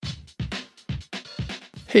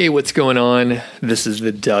Hey, what's going on? This is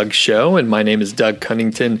The Doug Show, and my name is Doug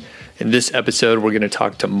Cunnington. In this episode, we're going to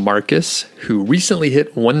talk to Marcus, who recently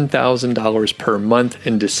hit $1,000 per month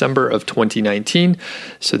in December of 2019.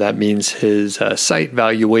 So that means his site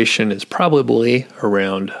valuation is probably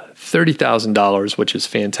around $30,000, which is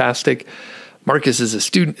fantastic. Marcus is a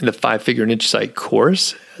student in the 5-Figure Niche Site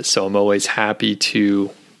course, so I'm always happy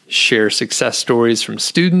to share success stories from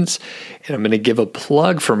students, and I'm going to give a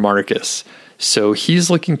plug for Marcus. So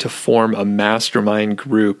he's looking to form a mastermind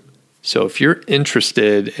group. So if you're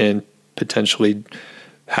interested in potentially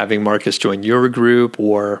having Marcus join your group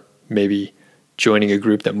or maybe joining a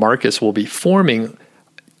group that Marcus will be forming,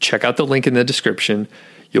 check out the link in the description.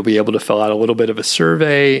 You'll be able to fill out a little bit of a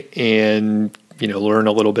survey and, learn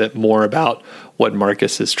a little bit more about what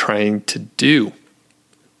Marcus is trying to do.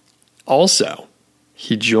 Also,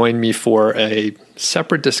 he joined me for a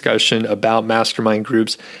separate discussion about mastermind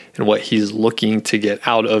groups and what he's looking to get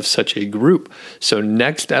out of such a group. So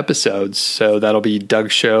next episode, so that'll be Doug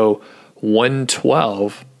Show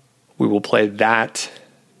 112, we will play that.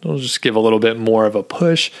 We'll just give a little bit more of a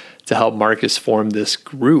push to help Marcus form this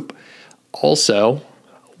group. Also,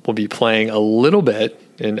 we'll be playing a little bit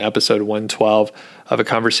in episode 112 of a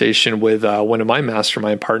conversation with one of my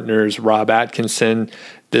mastermind partners, Rob Atkinson.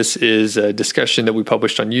 This is a discussion that we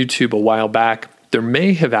published on YouTube a while back. There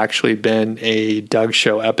may have actually been a Doug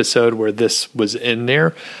Show episode where this was in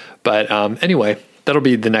there. But anyway, that'll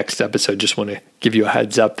be the next episode. Just want to give you a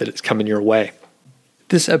heads up that it's coming your way.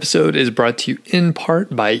 This episode is brought to you in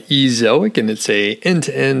part by Ezoic, and it's a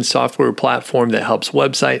end-to-end software platform that helps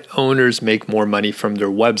website owners make more money from their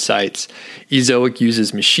websites. Ezoic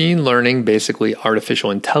uses machine learning, basically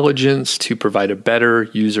artificial intelligence, to provide a better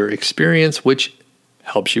user experience, which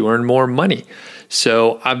helps you earn more money.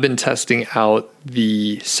 So I've been testing out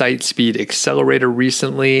the Site Speed Accelerator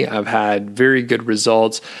recently. I've had very good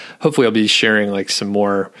results. Hopefully I'll be sharing some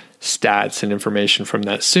more stats and information from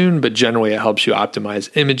that soon, but generally it helps you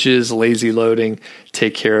optimize images, lazy loading,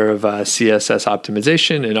 take care of CSS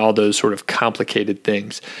optimization, and all those sort of complicated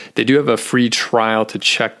things. They do have a free trial to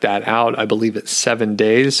check that out. I believe it's 7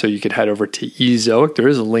 days, so you could head over to Ezoic. There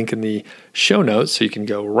is a link in the show notes, so you can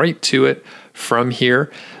go right to it from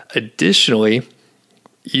here. Additionally,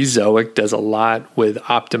 Ezoic does a lot with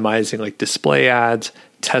optimizing display ads,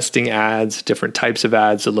 testing ads, different types of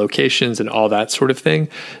ads, the locations, and all that sort of thing.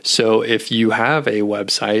 So if you have a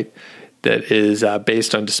website that is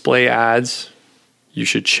based on display ads, you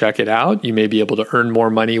should check it out. You may be able to earn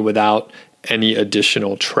more money without any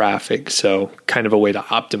additional traffic. So kind of a way to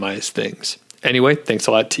optimize things. Anyway, thanks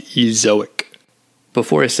a lot to Ezoic.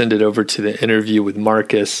 Before I send it over to the interview with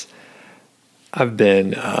Marcus, I've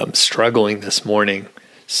been struggling this morning.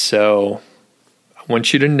 So I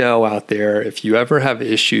want you to know out there, if you ever have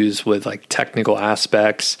issues with technical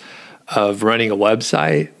aspects of running a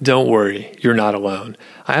website, don't worry, you're not alone.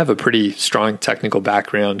 I have a pretty strong technical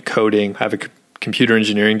background, coding. I have a computer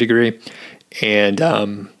engineering degree, and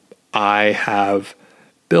I have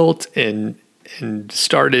built and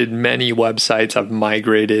started many websites. I've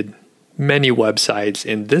migrated many websites,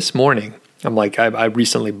 and this morning, I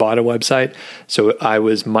recently bought a website, so I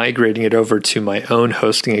was migrating it over to my own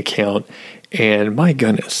hosting account, and my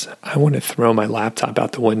goodness, I want to throw my laptop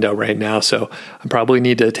out the window right now, so I probably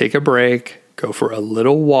need to take a break, go for a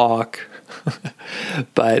little walk,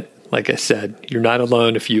 but like I said, you're not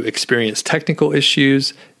alone if you experience technical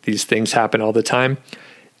issues. These things happen all the time.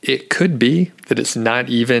 It could be that it's not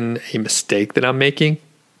even a mistake that I'm making.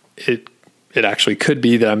 It actually could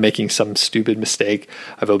be that I'm making some stupid mistake.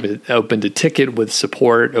 I've opened a ticket with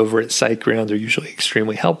support over at SiteGround. They're usually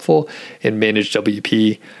extremely helpful. In Managed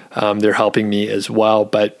WP, they're helping me as well.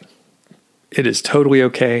 But it is totally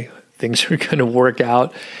okay. Things are going to work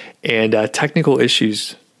out. And technical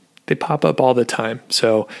issues, they pop up all the time.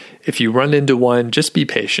 So if you run into one, just be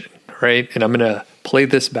patient, right? And I'm going to play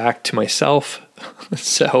this back to myself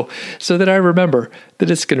so that I remember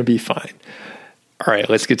that it's going to be fine. All right,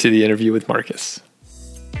 let's get to the interview with Marcus.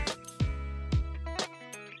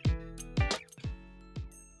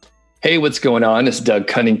 Hey, what's going on? It's Doug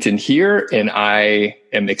Cunnington here, and I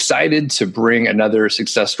am excited to bring another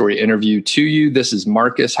success story interview to you. This is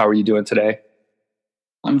Marcus. How are you doing today?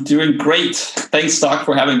 I'm doing great. Thanks, Doc,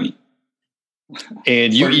 for having me.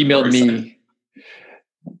 And you emailed me.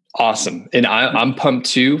 Awesome. And I'm pumped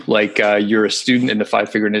too. You're a student in the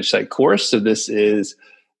 5-Figure Niche Site course, so this is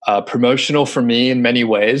promotional for me in many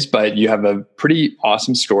ways, but you have a pretty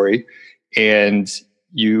awesome story, and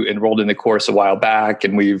you enrolled in the course a while back,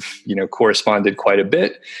 and we've, corresponded quite a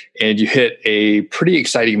bit, and you hit a pretty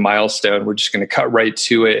exciting milestone. We're just going to cut right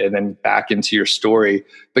to it and then back into your story.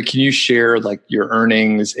 But can you share like your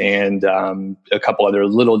earnings and a couple other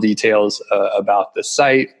little details about the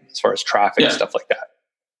site as far as traffic, stuff like that?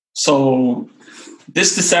 So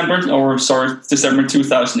this December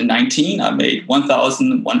 2019, I made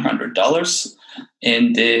 $1,100.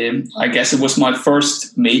 And I guess it was my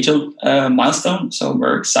first major milestone. So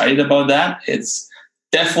we're excited about that. It's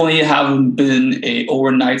definitely haven't been an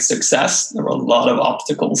overnight success. There were a lot of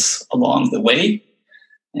obstacles along the way.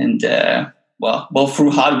 And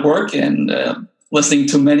through hard work and listening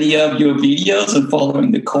to many of your videos and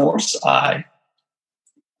following the course, I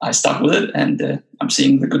stuck with it, and I'm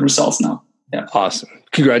seeing the good results now. Yeah. Awesome.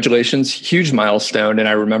 Congratulations. Huge milestone. And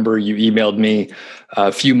I remember you emailed me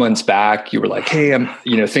a few months back. You were like, hey,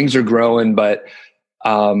 things are growing, but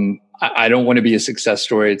I don't want to be a success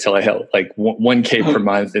story until I hit like 1K per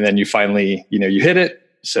month. And then you finally, you hit it.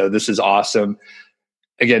 So this is awesome.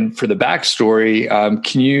 Again, for the backstory,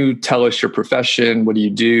 can you tell us your profession? What do you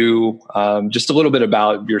do? Just a little bit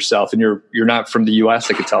about yourself. And you're not from the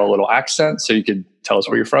US. I could tell a little accent. So you could tell us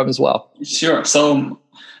where you're from as well. Sure. So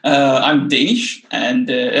I'm Danish, and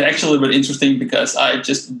it's actually a little bit interesting because I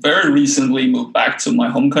just very recently moved back to my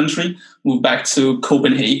home country, moved back to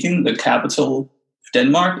Copenhagen, the capital of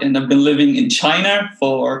Denmark, and I've been living in China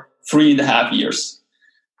for 3.5 years.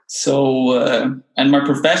 So, and my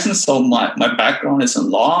profession, so my background is in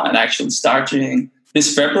law, and actually starting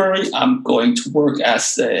this February, I'm going to work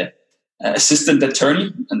as an assistant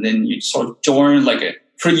attorney, and then you sort of join like a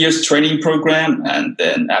 3 years training program, and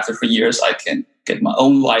then after 3 years, I can get my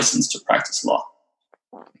own license to practice law.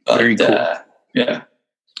 But, very cool. Yeah.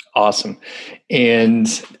 Awesome. And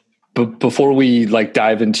before we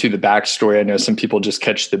dive into the backstory, I know some people just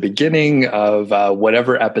catch the beginning of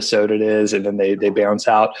whatever episode it is, and then they bounce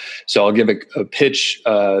out. So I'll give a pitch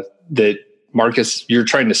that Marcus, you're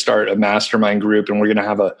trying to start a mastermind group, and we're going to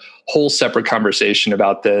have a whole separate conversation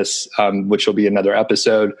about this, which will be another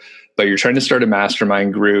episode. But you're trying to start a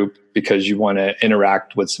mastermind group because you want to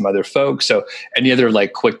interact with some other folks. So any other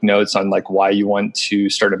quick notes on why you want to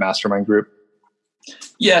start a mastermind group?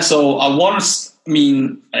 Yeah, so I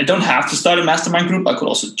don't have to start a mastermind group. I could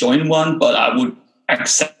also join one, but I would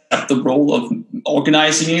accept the role of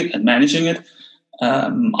organizing it and managing it.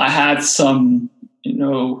 I had some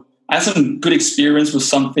good experience with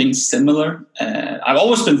something similar. I've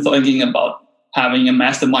always been thinking about having a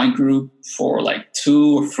mastermind group for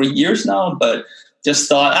 2 or 3 years now, but just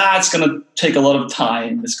thought, it's going to take a lot of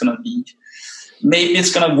time. It's going to be, maybe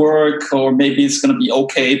it's going to work, or maybe it's going to be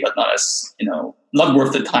okay, but not as, not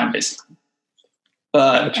worth the time, basically.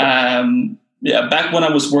 But back when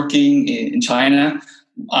I was working in China,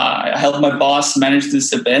 I helped my boss manage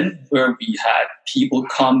this event where we had people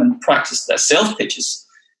come and practice their sales pitches.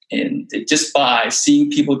 And just by seeing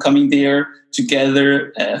people coming there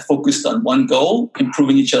together, focused on one goal,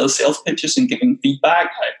 improving each other's sales pitches and giving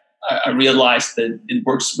feedback, I realized that it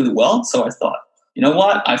works really well. So I thought, you know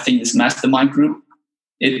what? I think this mastermind group,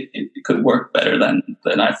 it could work better than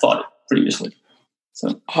I thought previously.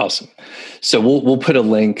 So awesome. So we'll put a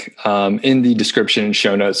link in the description and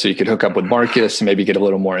show notes so you could hook up with Marcus and maybe get a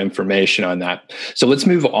little more information on that. So let's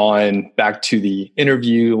move on back to the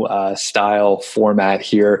interview style format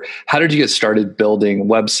here. How did you get started building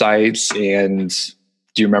websites? And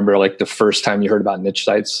do you remember the first time you heard about niche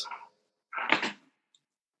sites?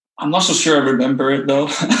 I'm not so sure I remember it though.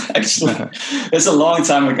 Actually, it's a long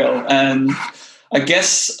time ago. And I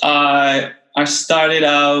guess I started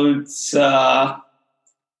out...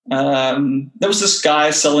 there was this guy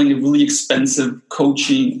selling a really expensive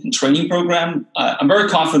coaching and training program. I'm very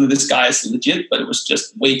confident this guy is legit, but it was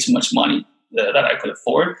just way too much money that I could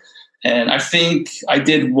afford. And I think I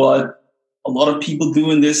did what a lot of people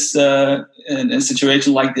do in this in a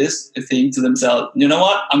situation like this. They think to themselves, you know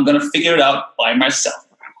what? I'm going to figure it out by myself.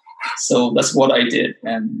 So that's what I did.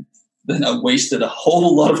 And then I wasted a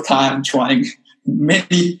whole lot of time trying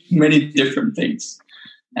many, many different things.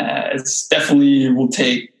 It's definitely will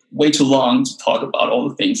take way too long to talk about all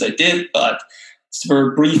the things I did, but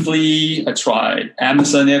very briefly, I tried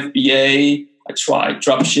Amazon FBA. I tried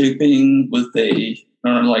drop shipping with a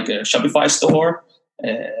Shopify store.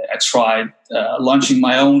 I tried launching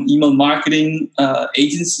my own email marketing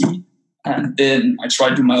agency, and then I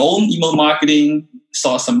tried doing my own email marketing.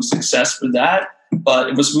 Saw some success with that, but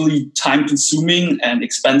it was really time consuming and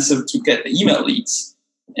expensive to get the email leads.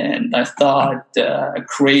 And I thought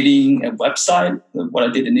creating a website, what I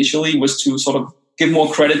did initially was to sort of give more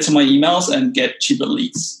credit to my emails and get cheaper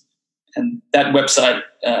leads. And that website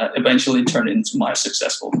eventually turned into my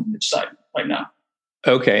successful niche site right now.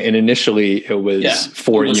 Okay. And initially it was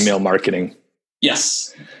for email marketing.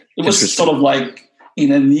 Yes. It was sort of like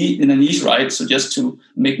in a niche, right? So just to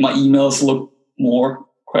make my emails look more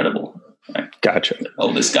credible. Right? Gotcha.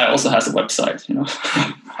 Oh, this guy also has a website,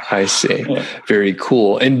 I see. Yeah. Very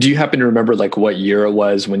cool. And do you happen to remember like what year it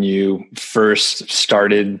was when you first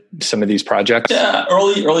started some of these projects? Yeah,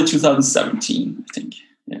 early 2017, I think.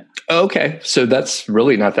 Yeah. Okay. So that's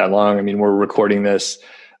really not that long. I mean, we're recording this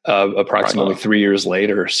approximately 3 years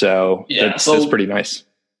later. So that's pretty nice.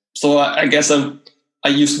 So I guess I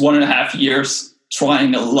used 1.5 years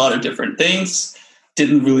trying a lot of different things.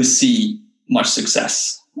 Didn't really see much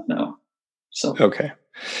success. So okay.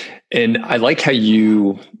 And I like how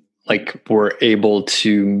you were able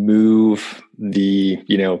to move the,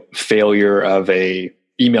 failure of a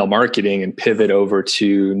email marketing and pivot over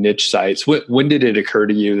to niche sites. When did it occur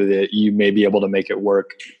to you that you may be able to make it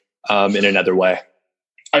work in another way?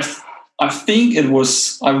 I think it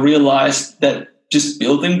was, I realized that just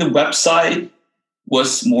building the website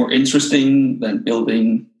was more interesting than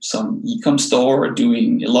building some e-com store or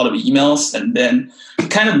doing a lot of emails. And then it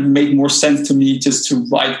kind of made more sense to me just to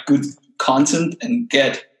write good content and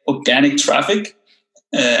get organic traffic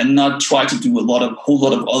and not try to do a whole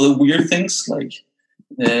lot of other weird things like,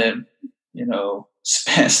 spamming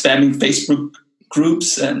Facebook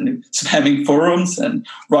groups and spamming forums and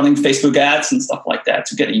running Facebook ads and stuff like that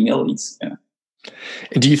to get email leads. Yeah.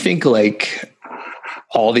 And do you think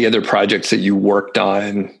all the other projects that you worked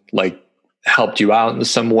on helped you out in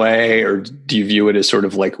some way, or do you view it as sort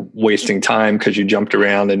of wasting time because you jumped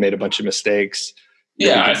around and made a bunch of mistakes?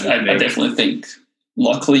 Yeah, I definitely think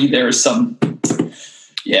luckily there's some,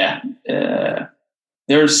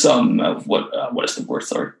 there's some, what is the word?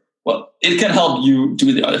 Sorry. Well, it can help you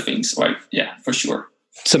do the other things, right? Yeah, for sure.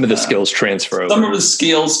 Some of the skills transfer over. Some of the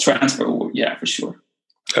skills transfer over, yeah, for sure.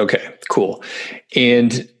 Okay, cool.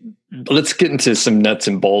 And let's get into some nuts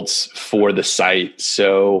and bolts for the site.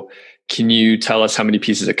 So can you tell us how many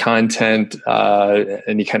pieces of content,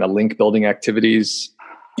 any kind of link building activities?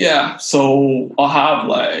 Yeah, so I'll have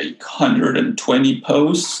 120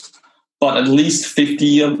 posts, but at least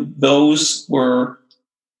 50 of those were,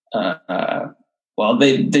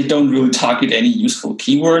 they don't really target any useful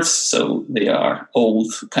keywords. So they are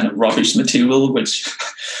old kind of rubbish material, which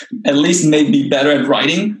at least made me better at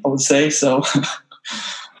writing, I would say. So,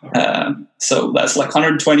 so that's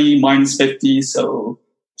 120 minus 50, so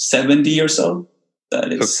 70 or so.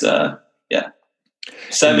 That is,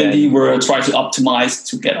 70 where I try to optimize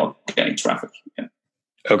to get organic traffic. Yeah.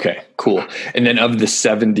 Okay, cool. And then of the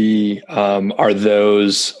 70, are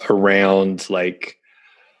those around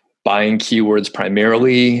buying keywords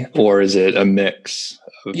primarily, or is it a mix?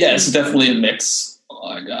 Yeah, it's definitely a mix.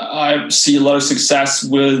 I see a lot of success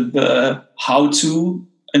with how-to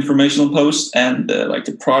informational posts and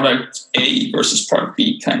the product A versus product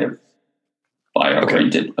B kind of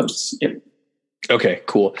buyer-oriented posts. Yep. Okay,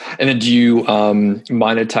 cool. And then do you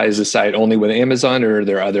monetize the site only with Amazon, or are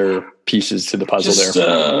there other pieces to the puzzle there?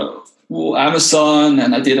 Amazon,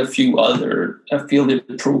 and I did a few other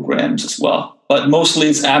affiliate programs as well. But mostly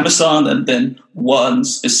it's Amazon and then one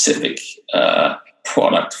specific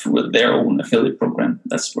product with their own affiliate program.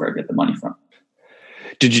 That's where I get the money from.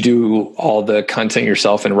 Did you do all the content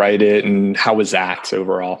yourself and write it? And how was that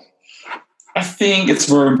overall? I think it's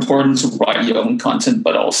very important to write your own content,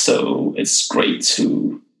 but also it's great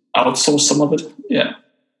to outsource some of it. Yeah.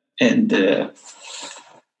 And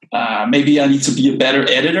maybe I need to be a better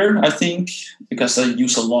editor, I think, because I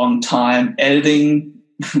use a long time editing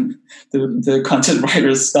the content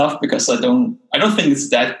writer stuff, because I don't think it's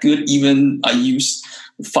that good. Even I use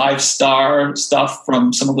 5-star stuff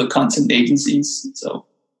from some of the content agencies. So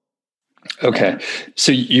okay,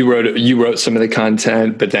 so you wrote some of the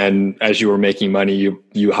content, but then as you were making money,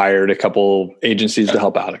 you hired a couple agencies to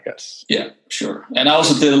help out, I guess. Yeah, sure. And I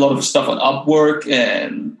also did a lot of stuff on Upwork,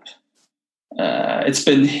 and it's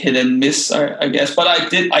been hit and miss, I guess. But I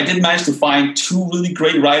did manage to find 2 really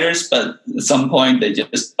great writers, but at some point they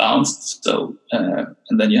just bounced. So and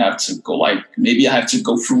then you have to go maybe I have to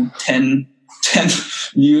go through 10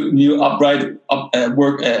 new Upwork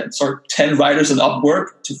 10 writers on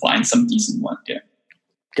Upwork to find some decent one. Yeah.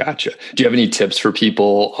 Gotcha. Do you have any tips for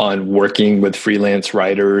people on working with freelance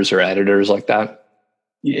writers or editors like that?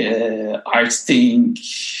 Yeah, I think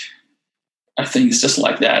it's just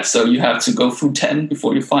like that. So you have to go through 10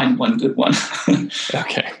 before you find one good one.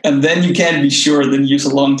 Okay. And then you can't be sure, then use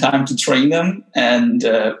a long time to train them, and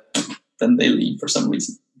then they leave for some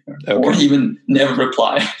reason. Okay. Or even never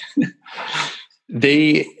reply.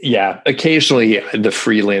 Occasionally the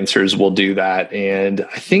freelancers will do that. And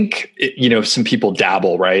I think, some people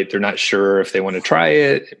dabble, right? They're not sure if they want to try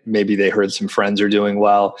it. Maybe they heard some friends are doing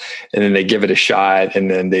well, and then they give it a shot,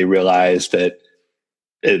 and then they realize that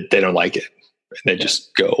they don't like it, and they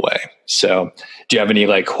just go away. So do you have any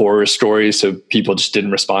like horror stories? So people just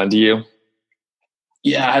didn't respond to you?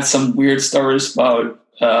 Yeah, I had some weird stories about,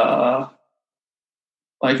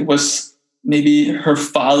 it was maybe her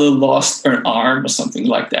father lost an arm or something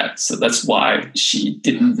like that. So that's why she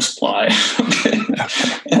didn't reply.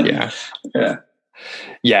 Yeah.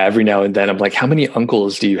 Every now and then I'm like, how many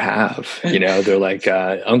uncles do you have? They're like,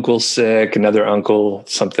 uncle's sick, another uncle,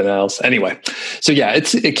 something else. Anyway. So yeah,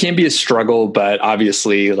 it can be a struggle, but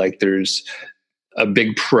obviously like there's a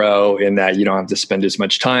big pro in that you don't have to spend as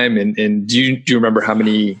much time. And do you remember how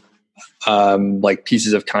many,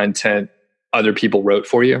 pieces of content other people wrote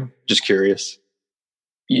for you? Just curious.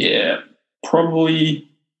 Yeah, probably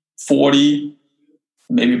 40,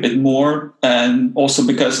 maybe a bit more. And also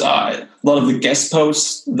because a lot of the guest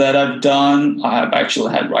posts that I've done, I have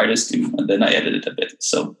actually had writers do, and then I edited a bit.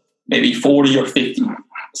 So maybe 40 or 50,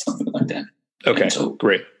 something like that. Okay, so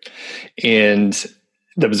great. And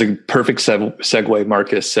that was a perfect segue,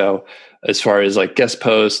 Marcus. So as far as like guest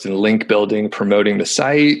posts and link building, promoting the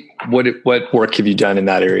site, what work have you done in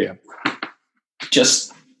that area?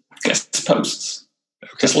 Just guest posts,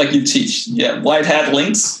 just like you teach. Yeah, white hat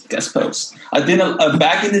links, guest posts. I did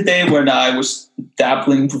back in the day when I was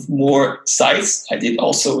dabbling with more sites. I did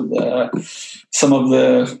also some of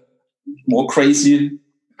the more crazy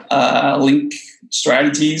link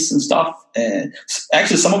strategies and stuff. And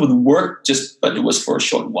actually, some of it worked, but it was for a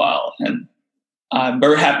short while. And I'm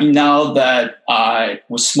very happy now that I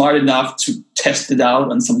was smart enough to test it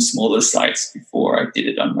out on some smaller sites before I did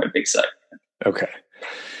it on my big site. Okay.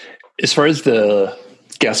 As far as the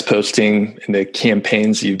guest posting and the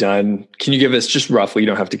campaigns you've done, can you give us just roughly, you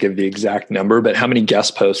don't have to give the exact number, but how many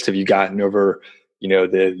guest posts have you gotten over,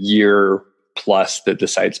 the year plus that the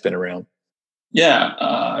site's been around?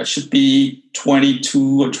 Yeah, it should be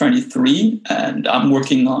 22 or 23. And I'm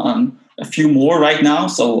working on a few more right now.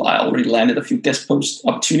 So I already landed a few guest post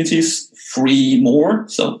opportunities, 3 more.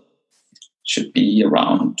 So it should be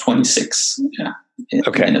around 26. Yeah.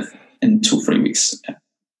 In 2-3 weeks. Yeah.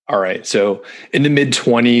 All right. So in the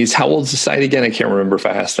mid-20s, how old is the site again? I can't remember if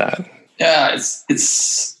I asked that. Yeah, it's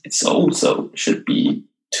old. So it should be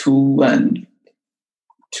 2007,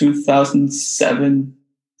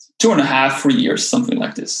 2.5, 3 years, something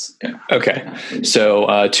like this. Yeah. Okay. So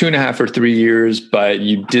 2.5 or 3 years, but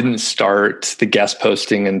you didn't start the guest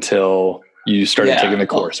posting until you started taking the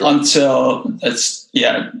course, right? I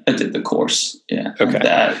did the course. Yeah. Okay. And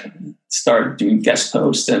that started doing guest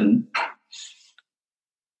posts and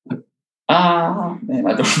I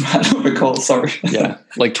don't recall. Sorry. Yeah.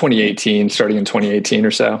 Like 2018, starting in 2018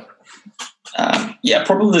 or so. Yeah,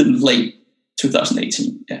 probably late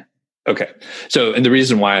 2018. Yeah. Okay. So, and the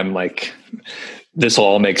reason why I'm like, this will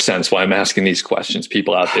all make sense why I'm asking these questions,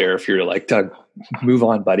 people out there, if you're like, Doug, move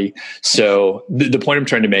on, buddy. So the point I'm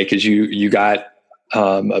trying to make is you got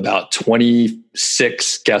about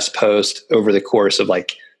 26 guest posts over the course of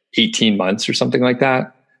like 18 months or something like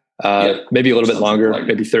that. Maybe a little bit longer,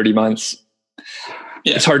 maybe 30 months.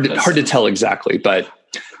 Yeah, it's hard to tell exactly, but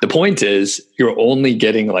the point is you're only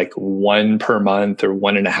getting like 1 per month or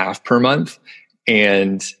 1.5 per month.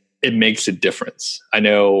 And it makes a difference. I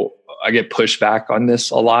know I get pushback on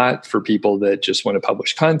this a lot for people that just want to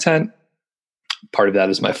publish content. Part of that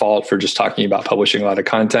is my fault for just talking about publishing a lot of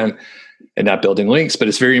content and not building links, but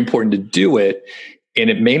it's very important to do it. And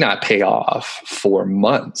it may not pay off for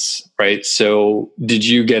months, right? So did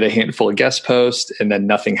you get a handful of guest posts and then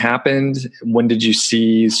nothing happened? When did you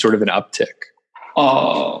see sort of an uptick?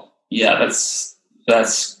 Oh, yeah,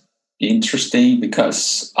 that's interesting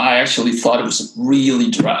because I actually thought it was real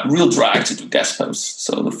drag to do guest posts.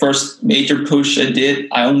 So the first major push I did,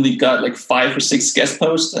 I only got like 5 or 6 guest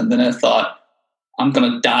posts. And then I thought, I'm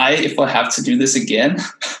going to die if I have to do this again.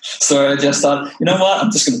 So I just thought, you know what?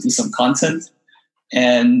 I'm just going to do some content.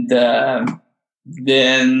 And then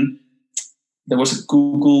there was a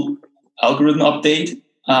Google algorithm update,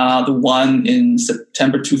 the one in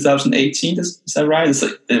September 2018. Is that right? It's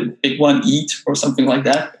like the big one, EAT or something like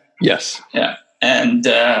that. Yes. Yeah. And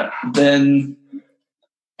then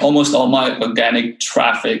almost all my organic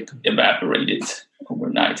traffic evaporated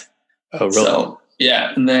overnight. Oh, really? So,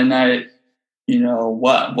 yeah. And then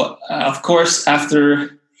of course,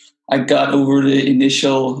 after I got over the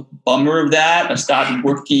initial bummer of that, I started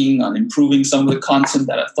working on improving some of the content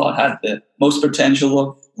that I thought had the most potential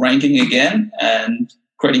of ranking again and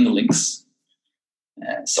creating the links.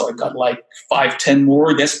 So I got like 5-10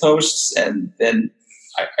 more guest posts, and then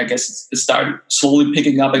I guess it started slowly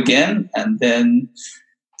picking up again. And then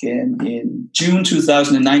again in June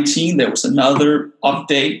 2019, there was another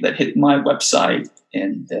update that hit my website,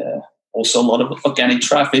 and also a lot of organic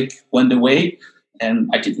traffic went away. And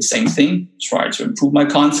I did the same thing, tried to improve my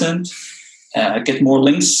content, get more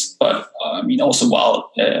links, but also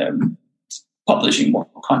while publishing more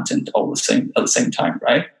content at the same time,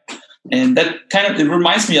 right? And that it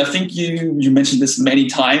reminds me, I think you mentioned this many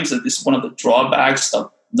times, that this is one of the drawbacks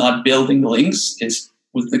of not building links is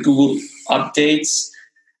with the Google updates.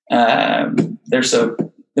 There's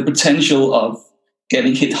the potential of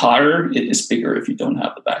getting hit harder. It is bigger if you don't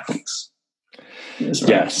have the backlinks. Right.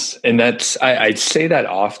 Yes. And I say that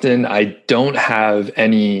often. I don't have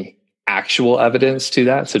any actual evidence to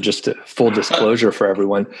that. So just full disclosure for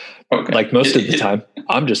everyone, okay. Like most of the time,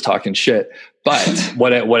 I'm just talking shit. But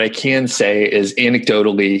what I can say is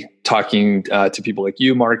anecdotally talking to people like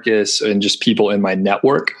you, Marcus, and just people in my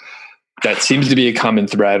network, that seems to be a common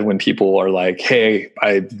thread when people are like, hey,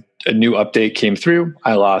 a new update came through.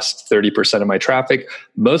 I lost 30% of my traffic.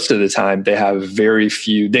 Most of the time they have very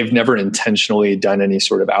few, they've never intentionally done any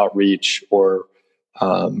sort of outreach or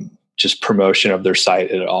just promotion of their site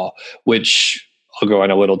at all, which I'll go on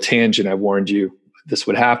a little tangent. I warned you this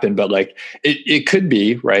would happen, but like it could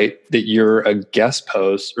be, right, that you're a guest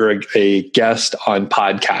post or a guest on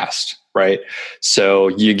podcast, right? So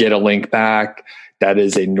you get a link back. That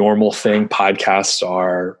is a normal thing. Podcasts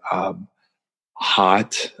are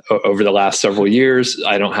hot over the last several years.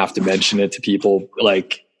 I don't have to mention it to people.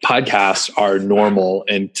 Like podcasts are normal,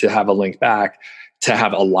 and to have a link back, to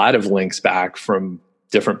have a lot of links back from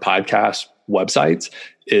different podcast websites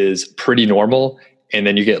is pretty normal. And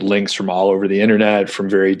then you get links from all over the internet from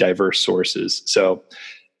very diverse sources. So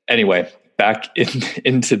anyway, back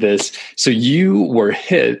into this. So you were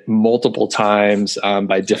hit multiple times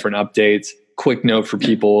by different updates. Quick note for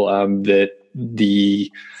people that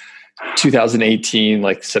the 2018,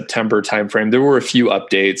 like September timeframe, there were a few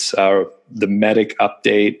updates. The Medic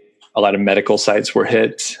update, a lot of medical sites were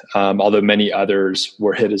hit, although many others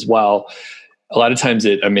were hit as well. A lot of times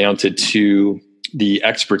it amounted to the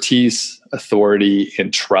expertise, authority,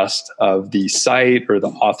 and trust of the site or the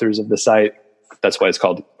authors of the site. That's why it's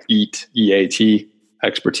called EAT, EAT,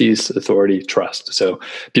 expertise, authority, trust. So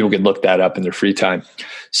people can look that up in their free time.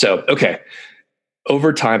 So, okay.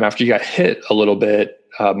 Over time, after you got hit a little bit,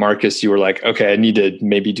 Marcus, you were like, okay, I need to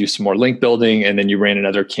maybe do some more link building. And then you ran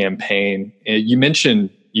another campaign. And you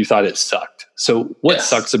mentioned you thought it sucked. So what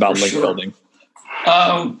sucks about link building?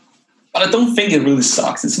 But I don't think it really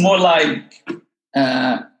sucks. It's more like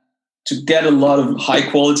to get a lot of high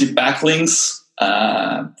quality backlinks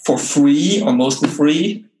for free or mostly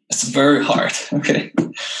free. It's very hard. Okay,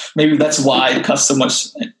 maybe that's why it costs so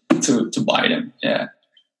much to buy them. Yeah.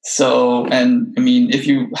 So, and I mean, if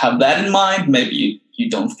you have that in mind, maybe you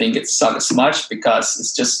don't think it sucks as much, because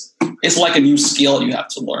it's like a new skill you have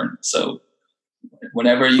to learn. So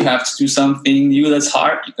whenever you have to do something new that's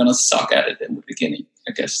hard, you're gonna suck at it in the beginning.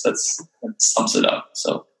 I guess that sums it up.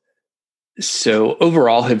 So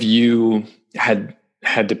overall, have you had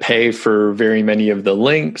to pay for very many of the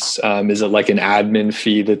links? Is it like an admin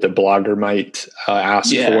fee that the blogger might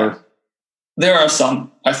ask for? There are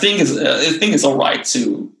some. I think it's all right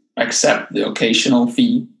to accept the occasional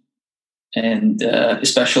fee, and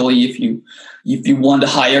especially if you want a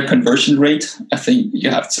higher conversion rate, I think you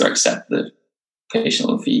have to accept the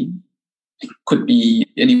occasional fee. It could be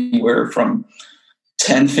anywhere from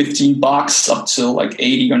 $10-15 up to like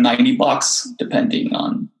 $80 or $90, depending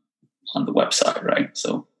on the website, right?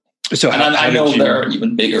 So I know they're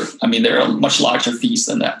even bigger. I mean, there are much larger fees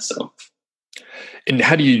than that. So, and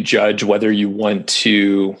how do you judge whether you want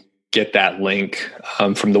to get that link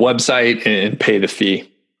from the website and pay the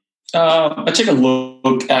fee? I take a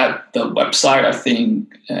look at the website. I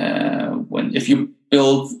think if you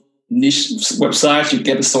build niche websites, you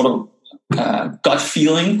get a sort of gut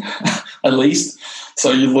feeling, at least.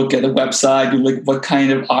 So you look at the website, you look what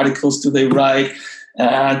kind of articles do they write?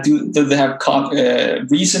 Do they have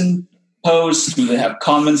recent posts? Do they have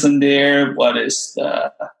comments in there? What is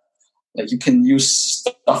like you can use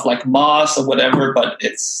stuff like Moz or whatever, but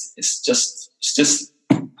it's just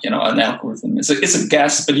an algorithm. It's a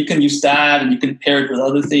guess, but you can use that and you can pair it with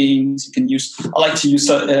other things. You can use. I like to use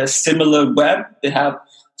Similar Web. They have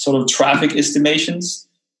sort of traffic estimations,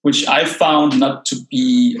 which I found not to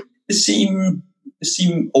be seem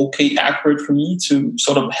okay accurate for me to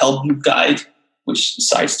sort of help you guide which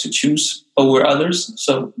sites to choose over others.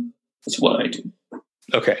 So that's what I do.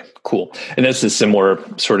 Okay, cool. And that's a similar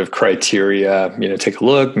sort of criteria, take a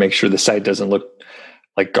look, make sure the site doesn't look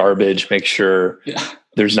like garbage. Make sure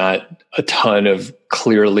there's not a ton of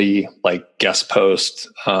clearly like guest posts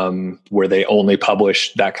where they only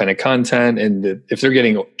publish that kind of content. And if they're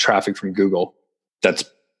getting traffic from Google, that's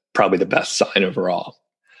probably the best sign overall.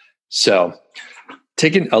 So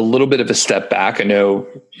taking a little bit of a step back, I know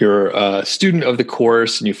you're a student of the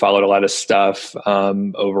course and you followed a lot of stuff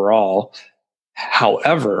overall.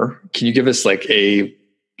 However, can you give us like a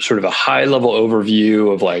sort of a high level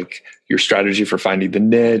overview of like your strategy for finding the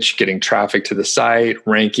niche, getting traffic to the site,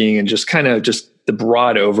 ranking, and just kind of just the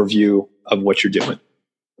broad overview of what you're doing?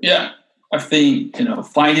 Yeah, I think,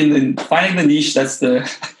 finding the niche, that's the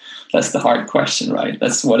hard question, right?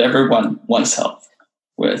 That's what everyone wants help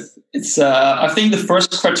with. It's I think the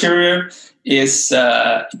first criteria is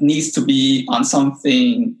it needs to be on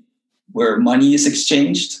something where money is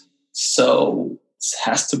exchanged. So it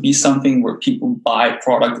has to be something where people buy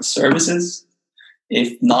product or services.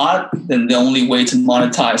 If not, then the only way to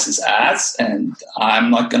monetize is ads. And I'm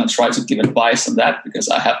not going to try to give advice on that because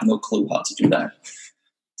I have no clue how to do that.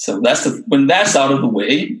 So when that's out of the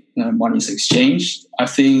way, money is exchanged. I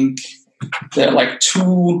think there are like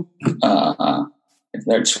two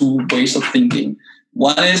ways of thinking.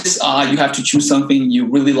 One is you have to choose something you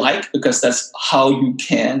really like because that's how you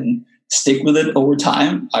can stick with it over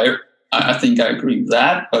time. I think I agree with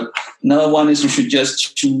that. But another one is you should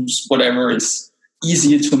just choose whatever is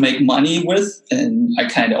easier to make money with. And I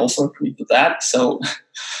kind of also agree with that. So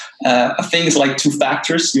I think it's like two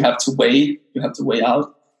factors you have to weigh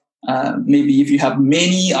out. Maybe if you have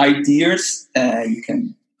many ideas, you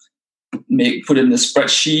can put it in a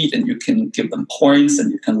spreadsheet and you can give them points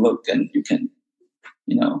and you can look and you can,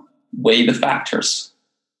 weigh the factors.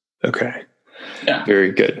 Okay. Yeah.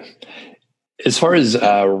 Very good. As far as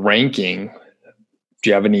ranking, do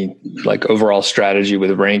you have any like overall strategy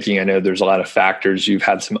with ranking? I know there's a lot of factors. You've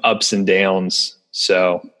had some ups and downs,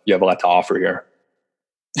 so you have a lot to offer here.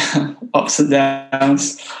 Ups and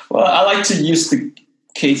downs. Well, I like to use the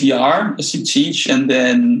KTR as you teach, and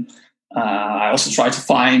then I also try to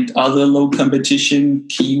find other low competition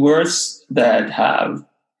keywords that have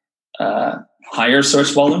higher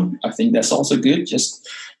search volume. I think that's also good.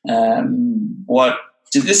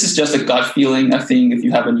 This is just a gut feeling. I think if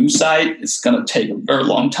you have a new site, it's going to take a very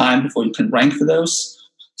long time before you can rank for those.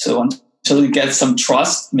 So until you get some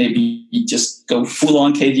trust, maybe you just go full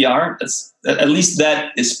on KDR. At least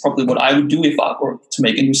that is probably what I would do if I were to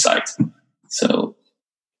make a new site. So,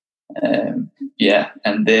 and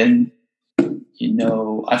then,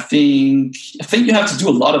 I think you have to do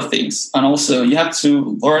a lot of things. And also you have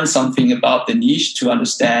to learn something about the niche to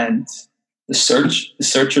understand the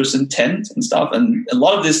searcher's intent and stuff. And a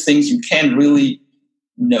lot of these things you can't really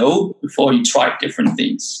know before you try different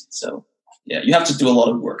things. So you have to do a lot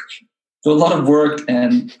of work.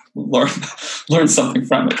 And learn something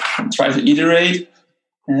from it and try to iterate.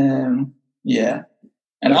 And I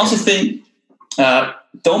also think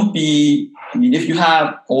if you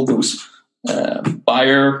have all those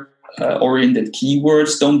buyer oriented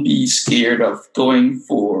keywords, don't be scared of going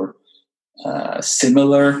for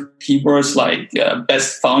similar keywords like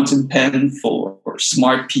best fountain pen for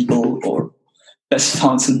smart people or best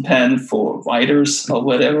fountain pen for writers or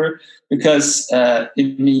whatever, because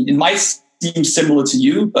it might seem similar to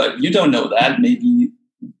you, but you don't know that. Maybe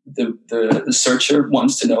the searcher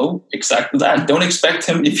wants to know exactly that. Don't expect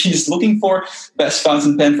him, if he's looking for best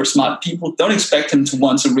fountain pen for smart people, don't expect him to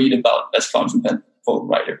want to read about best fountain pen for a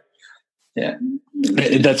writer. Yeah.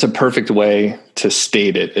 That's a perfect way to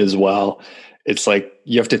state it as well. It's like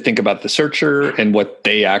you have to think about the searcher and what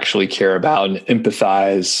they actually care about and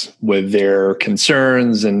empathize with their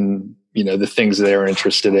concerns and, the things they're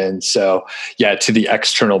interested in. So to the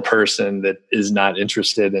external person that is not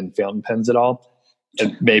interested in fountain pens at all,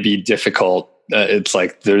 it may be difficult. It's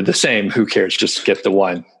like they're the same. Who cares? Just get the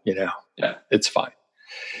one, It's fine.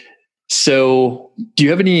 So do you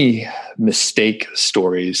have any mistake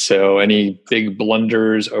stories? So any big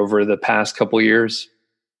blunders over the past couple of years?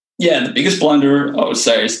 Yeah, the biggest blunder I would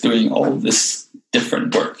say is doing all this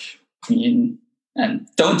different work. And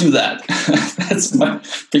don't do that. That's my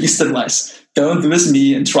biggest advice. Don't do as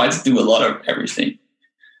me and try to do a lot of everything.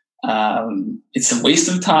 It's a waste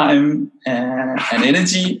of time and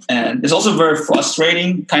energy, and it's also very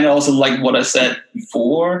frustrating. Kind of also like what I said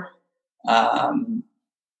before. And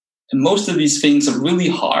most of these things are really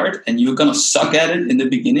hard, and you're gonna suck at it in the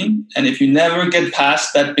beginning. And if you never get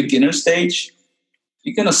past that beginner stage,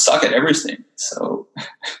 you're gonna suck at everything. So,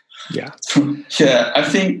 I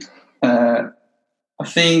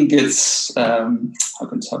think it's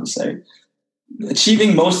how to say.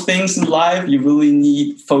 Achieving most things in life, you really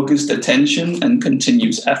need focused attention and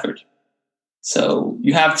continuous effort. So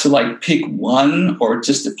you have to like pick one or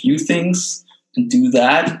just a few things and do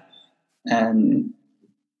that. And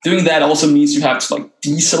doing that also means you have to like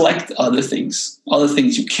deselect other things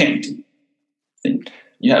you can't do.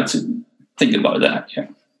 You have to think about that. Yeah.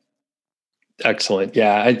 Excellent.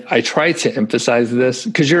 Yeah. I try to emphasize this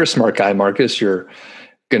because you're a smart guy, Marcus. You're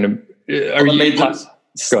going to, I made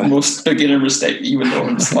the most beginner mistake, even though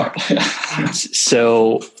I'm smart.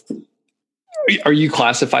 So are you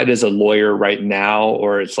classified as a lawyer right now,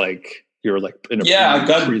 or it's like you're like in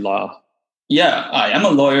a pre-law? Yeah, I am a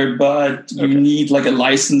lawyer, but you need like a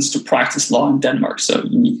license to practice law in Denmark. So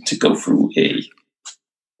you need to go through a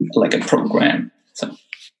program. So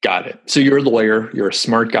got it. So you're a lawyer, you're a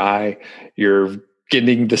smart guy, you're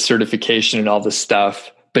getting the certification and all this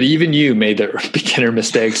stuff. But even you made the beginner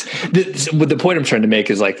mistakes. The point I'm trying to make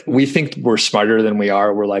is like, we think we're smarter than we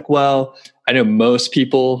are. We're like, well, I know most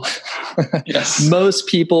people, most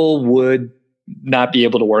people would not be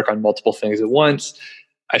able to work on multiple things at once.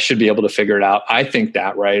 I should be able to figure it out. I think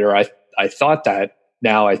that, right? Or I thought that.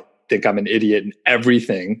 Now I think I'm an idiot in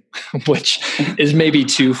everything, which is maybe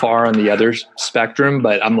too far on the other spectrum,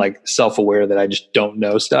 but I'm like self-aware that I just don't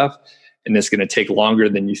know stuff. And it's going to take longer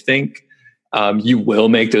than you think. You will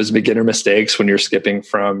make those beginner mistakes when you're skipping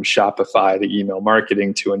from Shopify to email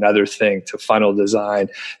marketing to another thing, to funnel design,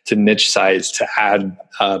 to niche sites, to ad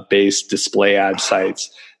based display ad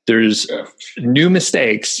sites. There's new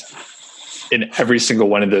mistakes in every single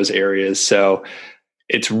one of those areas. So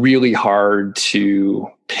it's really hard to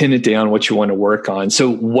pin it down what you want to work on.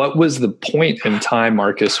 So what was the point in time,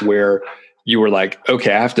 Marcus, where you were like,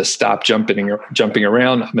 okay, I have to stop jumping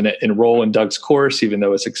around. I'm going to enroll in Doug's course, even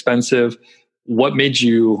though it's expensive. What made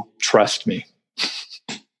you trust me?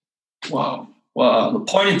 Wow. Well, the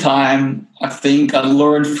point in time, I think I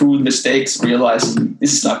learned through mistakes, realizing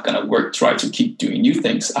this is not going to work. Try to keep doing new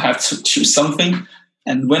things. I have to choose something.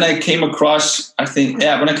 And when I came across,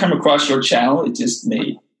 when I came across your channel, it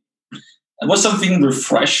was something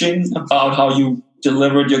refreshing about how you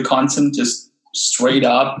delivered your content just straight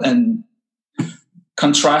up and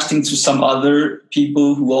contrasting to some other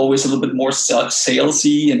people who are always a little bit more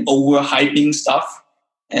salesy and overhyping stuff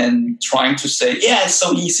and trying to say, yeah, it's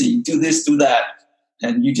so easy, do this, do that.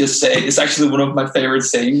 And you just say, it's actually one of my favorite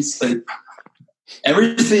sayings, like,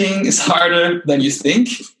 everything is harder than you think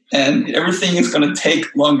and everything is going to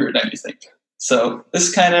take longer than you think. So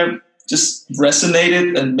this kind of just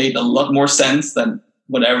resonated and made a lot more sense than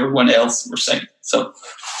what everyone else were saying. So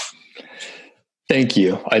thank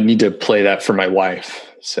you. I need to play that for my wife,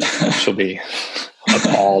 so she'll be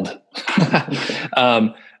appalled.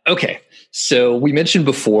 Okay. So we mentioned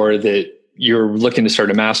before that you're looking to start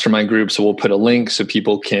a mastermind group. So we'll put a link so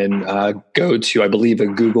people can go to, I believe, a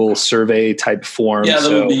Google survey type form. Yeah,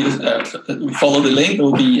 there will be, follow the link. There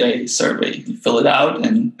will be a survey. You fill it out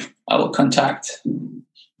and I will contact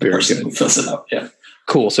the person who fills it out. Yeah.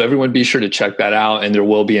 Cool. So everyone be sure to check that out. And there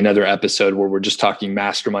will be another episode where we're just talking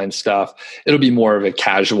mastermind stuff. It'll be more of a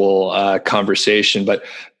casual conversation. But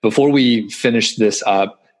before we finish this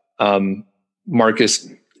up, Marcus,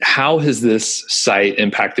 how has this site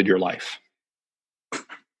impacted your life?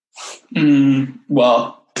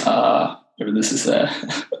 Well, this is a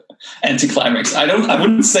anticlimax. I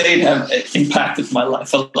wouldn't say it have impacted my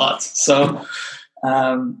life a lot. So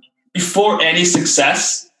before any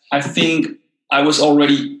success, I think I was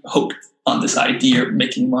already hooked on this idea of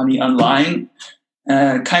making money online.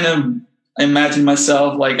 Kind of imagine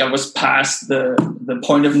myself like I was past the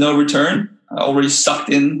point of no return. I already sucked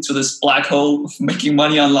into this black hole of making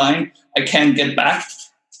money online. I can't get back.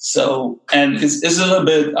 So, and it's a little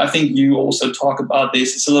bit, I think you also talk about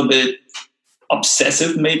this, it's a little bit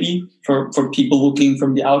obsessive maybe for people looking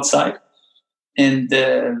from the outside. And,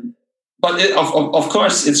 but of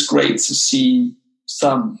course, it's great to see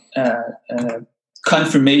some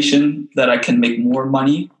confirmation that I can make more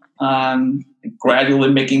money,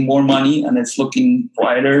 gradually making more money, and it's looking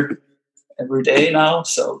brighter every day now.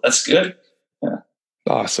 So that's good. Yeah.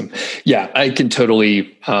 Awesome. Yeah, I can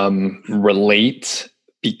totally relate,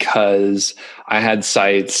 because I had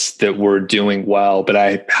sites that were doing well, but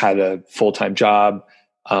I had a full-time job,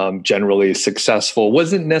 generally successful,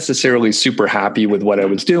 wasn't necessarily super happy with what I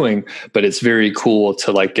was doing, but it's very cool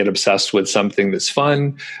to like get obsessed with something that's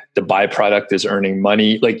fun. The byproduct is earning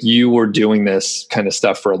money. Like you were doing this kind of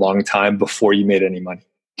stuff for a long time before you made any money.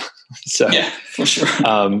 So yeah, for sure.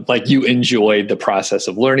 Like you enjoyed the process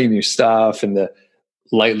of learning new stuff and the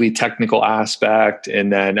lightly technical aspect.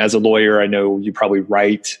 And then as a lawyer, I know you probably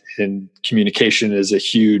write, and communication is a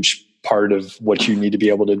huge part of what you need to be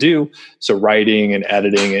able to do. So writing and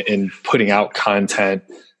editing and putting out content,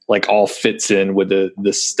 like all fits in with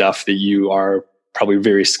the stuff that you are probably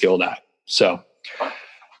very skilled at. So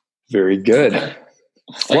very good.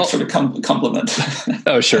 Thanks for the compliment.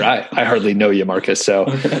 Oh, sure. I hardly know you, Marcus. So,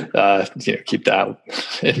 keep that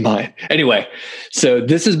in mind. Anyway, so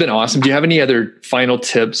this has been awesome. Do you have any other final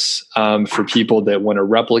tips for people that want to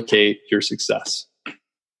replicate your success?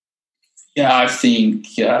 Yeah, I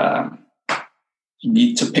think you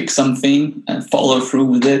need to pick something and follow through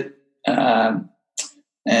with it.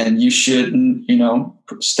 And you shouldn't,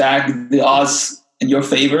 stack the odds in your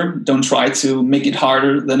favor. Don't try to make it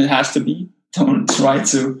harder than it has to be. Don't try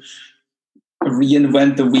to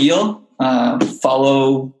reinvent the wheel.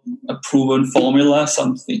 Follow a proven formula.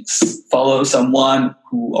 Follow someone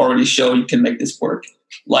who already showed you can make this work,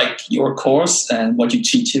 like your course and what you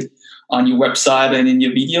teach it on your website and in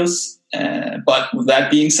your videos. But with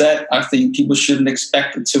that being said, I think people shouldn't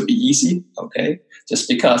expect it to be easy. Okay, just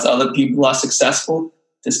because other people are successful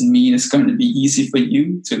doesn't mean it's going to be easy for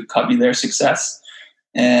you to copy their success.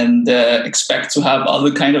 And expect to have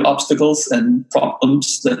other kind of obstacles and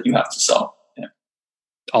problems that you have to solve. Yeah.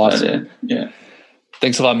 Awesome.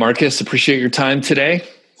 Thanks a lot, Marcus. Appreciate your time today.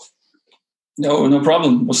 No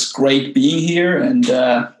problem. It was great being here. And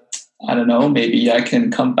I don't know, maybe I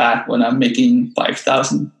can come back when I'm making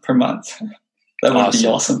 5,000 per month. That would be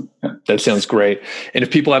awesome. That sounds great. And if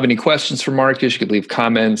people have any questions for Marcus, you could leave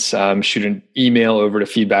comments, shoot an email over to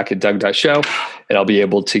feedback@doug.show, and I'll be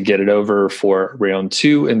able to get it over for round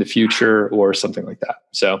 2 in the future or something like that.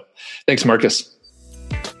 So thanks, Marcus.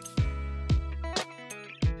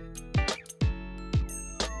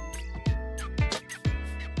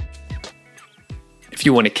 If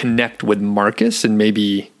you want to connect with Marcus and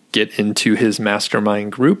maybe get into his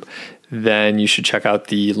mastermind group, then you should check out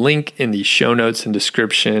the link in the show notes and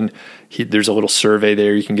description. There's a little survey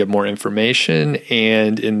there. You can get more information.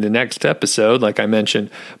 And in the next episode, like I mentioned,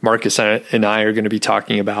 Marcus and I are going to be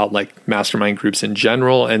talking about like mastermind groups in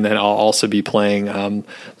general. And then I'll also be playing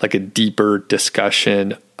like a deeper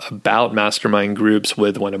discussion about mastermind groups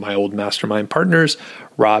with one of my old mastermind partners,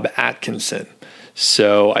 Rob Atkinson.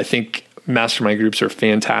 So I think mastermind groups are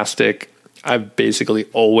fantastic. I've basically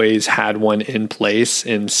always had one in place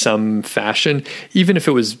in some fashion, even if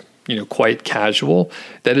it was, quite casual.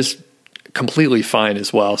 That is completely fine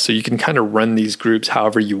as well. So you can kind of run these groups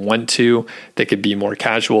however you want to. They could be more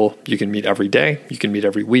casual. You can meet every day. You can meet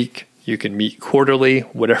every week. You can meet quarterly,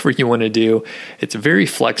 whatever you want to do. It's very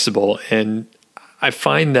flexible. And I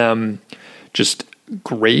find them just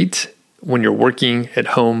great when you're working at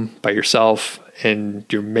home by yourself and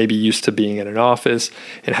you're maybe used to being in an office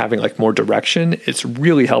and having like more direction. It's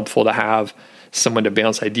really helpful to have someone to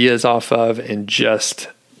bounce ideas off of and just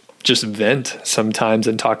vent sometimes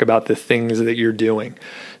and talk about the things that you're doing.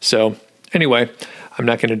 So anyway, I'm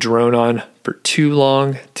not going to drone on for too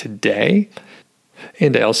long today.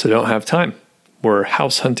 And I also don't have time. We're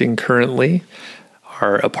house hunting currently.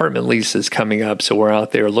 Our apartment lease is coming up. So we're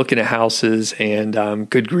out there looking at houses and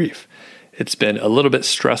good grief. It's been a little bit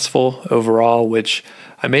stressful overall, which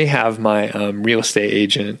I may have my real estate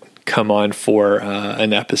agent come on for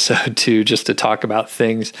an episode too, just to talk about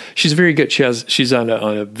things. She's very good. She's on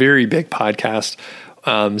a very big podcast.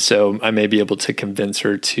 So I may be able to convince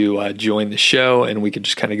her to join the show and we could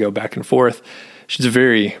just kind of go back and forth. She's a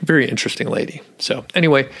very, very interesting lady. So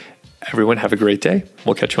anyway, everyone have a great day.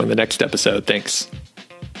 We'll catch you on the next episode. Thanks.